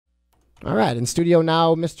All right, in studio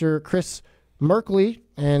now, Mr. Chris Merkley,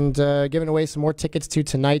 and giving away some more tickets to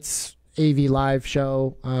tonight's AV live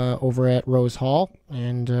show over at Rose Hall.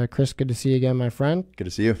 And Chris, good to see you again, my friend. Good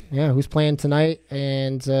to see you. Yeah, who's playing tonight?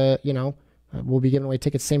 And we'll be giving away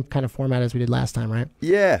tickets, same kind of format as we did last time, right?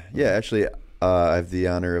 Yeah. Actually, I have the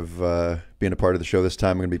honor of being a part of the show this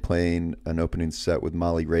time. I'm going to be playing an opening set with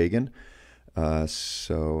Molly Reagan.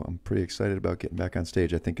 So I'm pretty excited about getting back on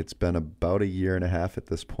stage. I think it's been about a year and a half at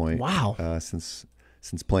this point. Wow.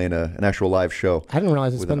 Since playing an actual live show. I didn't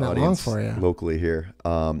realize it's been that long for you. Locally here.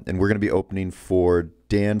 And we're going to be opening for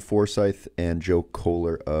Dan Forsyth and Joe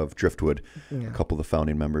Kohler of Driftwood, a couple of the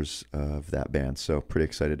founding members of that band. So pretty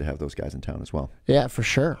excited to have those guys in town as well. Yeah, for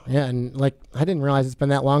sure. Yeah, and I didn't realize it's been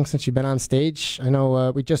that long since you've been on stage. I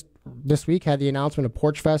know we just this week had the announcement of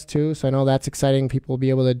Porch Fest too, so I know that's exciting. People will be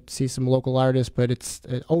able to see some local artists, but it's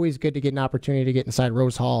always good to get an opportunity to get inside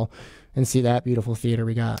Rose Hall and see that beautiful theater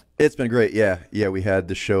we got. It's been great, yeah. We had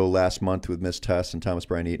the show last month with Miss Tess and Thomas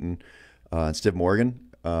Bryan Eaton and Steve Morgan,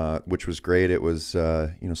 which was great. It was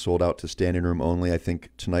sold out to standing room only. I think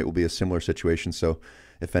tonight will be a similar situation. So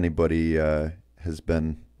if anybody has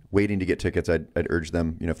been waiting to get tickets, I'd urge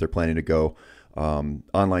them, if they're planning to go.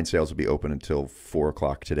 Online sales will be open until 4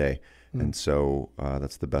 o'clock today. And so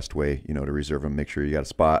that's the best way, to reserve them. Make sure you got a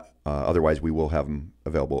spot. Otherwise, we will have them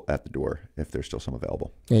available at the door if there's still some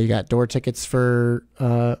available. Yeah, you got door tickets for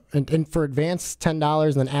and for advance $10,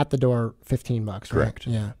 and then at the door $15. Right? Correct.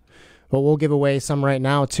 Yeah. Well, we'll give away some right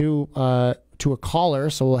now to a caller.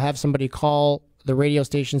 So we'll have somebody call the radio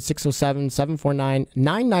station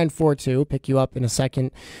 607-749-9942. Pick you up in a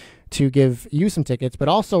second to give you some tickets. But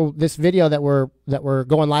also this video that we're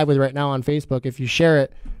going live with right now on Facebook. If you share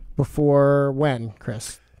it. Before when,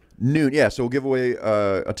 Chris? Noon, yeah. So we'll give away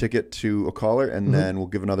a ticket to a caller, and then we'll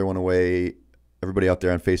give another one away. Everybody out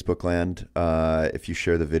there on Facebook land, if you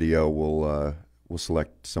share the video, we'll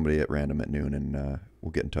select somebody at random at noon, and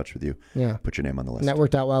we'll get in touch with you. Yeah. Put your name on the list. And that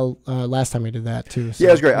worked out well last time we did that, too. So. Yeah,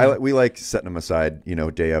 it was great. We like setting them aside,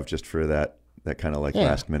 day of, just for that kind of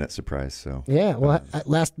last minute surprise. So yeah, well,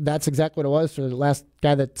 that's exactly what it was for the last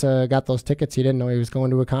guy that got those tickets. He didn't know he was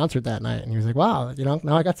going to a concert that night, and he was like, "Wow,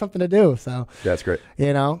 now I got something to do." So that's great.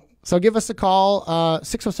 So give us a call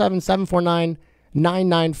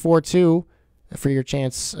 607-749-9942 for your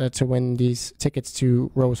chance to win these tickets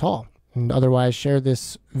to Rose Hall. And otherwise, share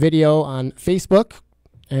this video on Facebook.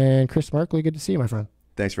 And Chris Merkley, good to see you, my friend.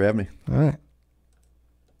 Thanks for having me. All right.